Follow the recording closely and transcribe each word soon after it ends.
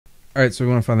Alright, so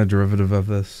we want to find the derivative of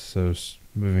this. So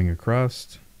moving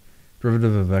across,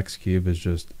 derivative of x cubed is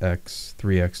just x,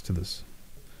 3x to this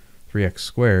 3x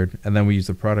squared, and then we use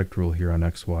the product rule here on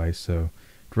xy. So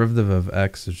derivative of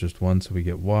x is just 1, so we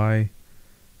get y,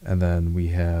 and then we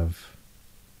have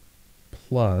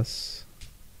plus,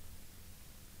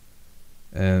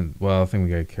 and well, the thing we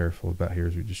gotta be careful about here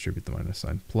is we distribute the minus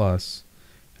sign, plus,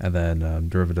 and then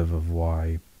derivative of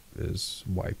y is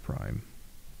y prime,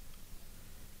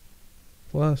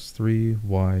 plus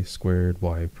 3y squared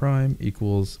y prime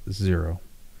equals 0.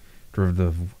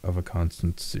 Derivative of a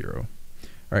constant 0.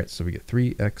 Alright, so we get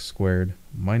 3x squared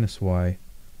minus y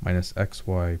minus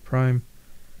xy prime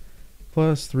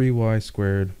plus 3y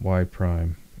squared y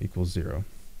prime equals 0.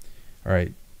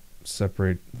 Alright,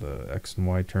 separate the x and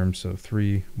y terms, so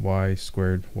 3y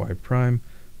squared y prime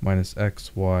minus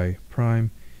xy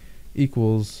prime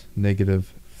equals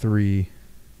negative 3.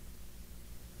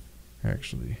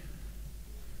 Actually,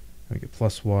 I get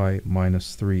plus y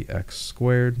minus 3x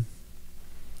squared.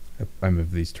 I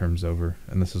move these terms over,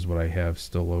 and this is what I have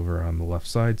still over on the left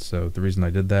side. So the reason I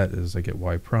did that is I get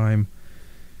y prime,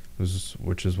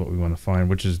 which is what we want to find,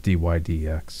 which is dy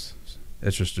dx.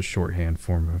 It's just a shorthand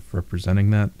form of representing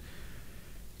that.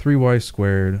 3y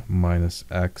squared minus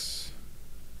x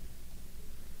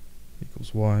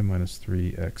equals y minus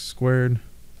 3x squared.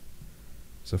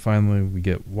 So finally we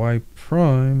get y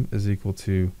prime is equal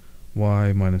to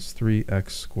y minus 3x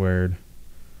squared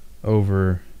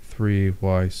over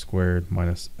 3y squared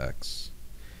minus x.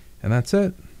 And that's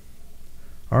it.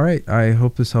 Alright, I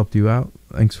hope this helped you out.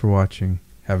 Thanks for watching.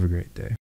 Have a great day.